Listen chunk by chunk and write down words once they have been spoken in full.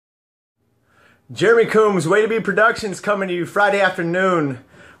Jeremy Coombs, Way to Be Productions, coming to you Friday afternoon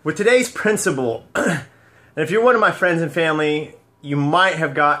with today's principle. And if you're one of my friends and family, you might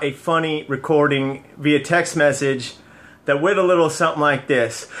have got a funny recording via text message that went a little something like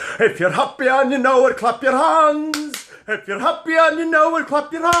this. If you're happy and you know it, clap your hands. If you're happy and you know it,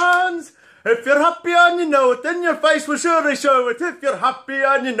 clap your hands. If you're happy and you know it, then your face will surely show it. If you're happy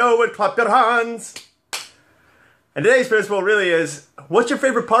and you know it, clap your hands. And today's principle really is, what's your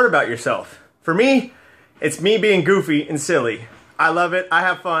favorite part about yourself? For me, it's me being goofy and silly. I love it, I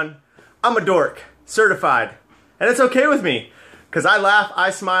have fun. I'm a dork, certified. And it's okay with me, because I laugh,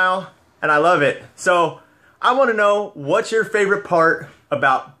 I smile, and I love it. So, I want to know, what's your favorite part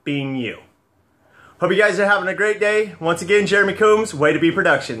about being you? Hope you guys are having a great day. Once again, Jeremy Coombs, Way to Be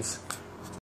Productions.